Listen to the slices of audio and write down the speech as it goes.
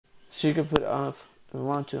So you can put it off if you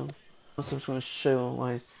want to. Also, I'm just gonna show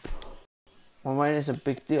why it's a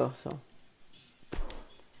big deal. So,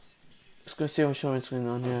 just gonna see what's going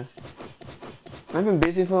on here. I've been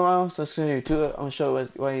busy for a while, so it's gonna do it. I'm gonna show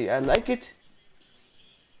why I like it.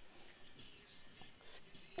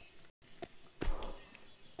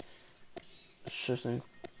 Interesting.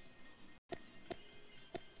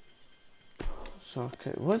 So,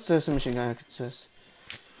 okay, what's the submission guy consist?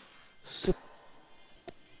 So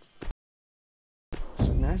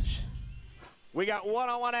match. We got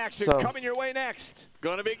one-on-one action coming your way next.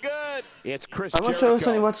 Gonna be good. It's Chris I'm gonna show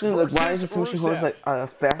something what's going like why is the submission holds like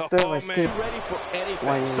faster, like man, ready for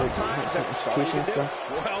anything. Sometimes that's all you can do.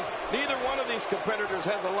 Well, neither one of these competitors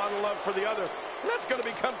has a lot of love for the other. That's going to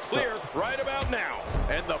become clear right about now.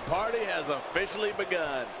 And the party has officially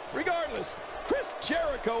begun. Regardless, Chris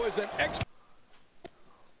Jericho is an expert.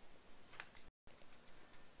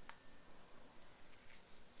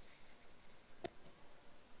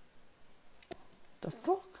 The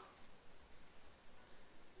fuck?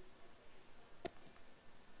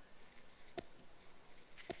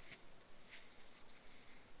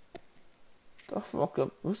 The fuck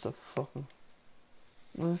up? What's the fucking?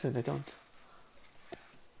 No, I said they don't.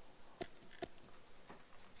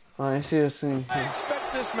 Oh, I see a thing. I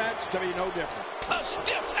expect this match to be no different. A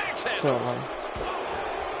stiff axe handle.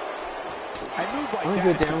 A move like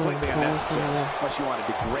that is completely unnecessary, unless you want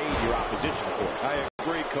to degrade your opposition, of course. I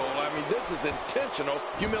agree, Cole. I mean, this is intentional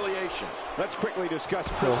humiliation. Let's quickly discuss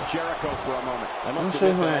Chris Jericho for a moment. I must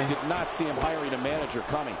admit that I did not see him hiring a manager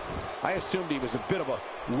coming. I assumed he was a bit of a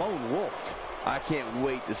lone wolf. I can't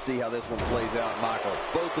wait to see how this one plays out, Michael.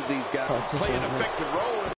 Both of these guys play an effective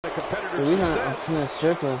role in the competitor's success.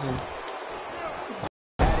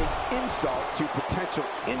 Adding insult to potential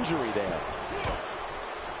injury there.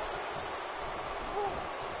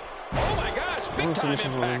 Oh my gosh, big time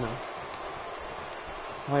impact.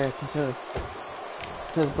 Oh yeah,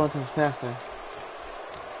 because buttons faster.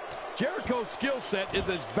 Jericho's skill set is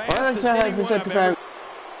as vast as anyone I've ever.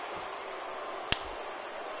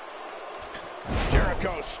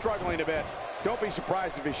 Jericho's struggling a bit. Don't be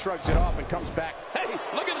surprised if he shrugs it off and comes back. Hey,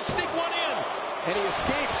 look at him sneak one in. And he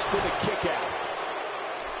escapes with a kick out.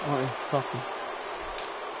 Oh, fucking.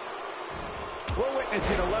 We're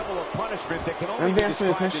witnessing a level of punishment that can only be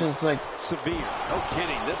described as like severe. No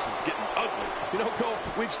kidding, this is getting ugly. You know, Cole,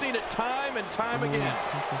 we've seen it time and time again.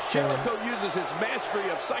 Jericho uses his mastery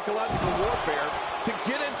of psychological warfare to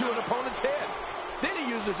get into an opponent's head. Then he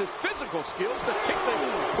uses his physical skills to kick the...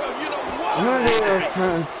 Well, you know what?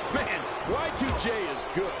 Man, Y2J is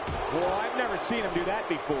good. Well, I've never seen him do that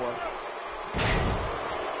before.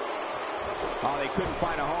 Oh, they couldn't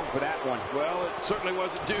find a home for that one. Well, it certainly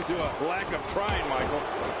wasn't due to a lack of trying, Michael.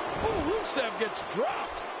 Ooh, Rusev gets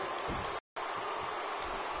dropped.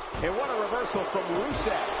 And what a reversal from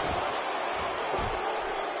Rusev.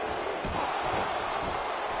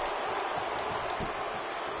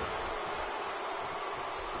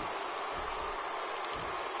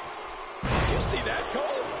 Did you see that,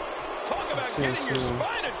 Cole? Talk about getting your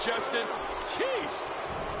spine adjusted. Jeez.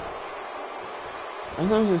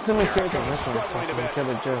 Sometimes similar character. Struggling a bit.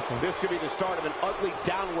 This could be the start of an ugly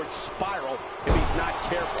downward spiral if he's not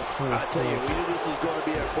careful. I tell you, we knew this was going to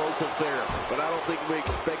be a close affair, but I don't think we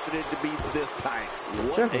expected it to be this tight.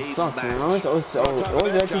 What a match.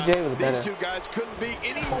 These two guys couldn't be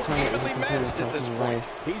any more evenly matched at this point.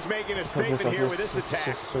 He's making a statement here with this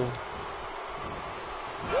attack. Rusev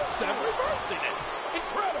reversing it.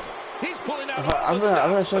 Incredible. He's pulling out I'm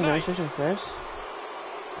gonna show demonstration first.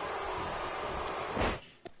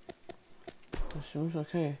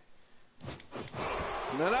 Okay.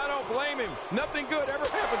 And I don't blame him. Nothing good ever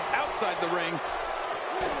happens outside the ring.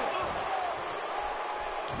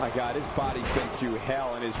 My God, his body's been through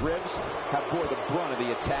hell, and his ribs have bore the brunt of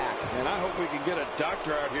the attack. And I hope we can get a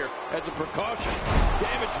doctor out here as a precaution.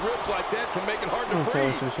 Damaged ribs like that can make it hard to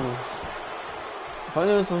breathe. I thought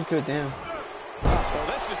it was something good, damn. Well,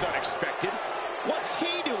 this is unexpected. What's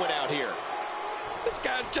he doing out here? This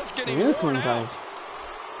guy's just getting worn out.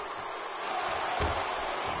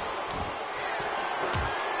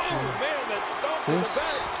 Stop to the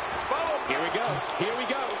back. Follow. Here we go. Here we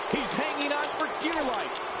go. He's hanging on for dear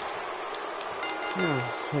life.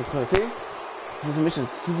 Pretty close. See? There's a mission.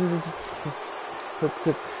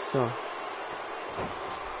 Quick. So.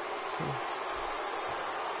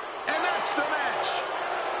 And that's the match.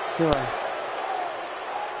 So.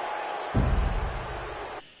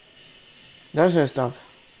 That's your stop.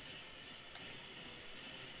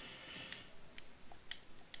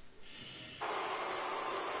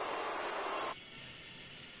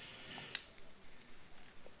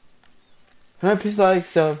 Please like,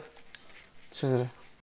 sub, Schöne.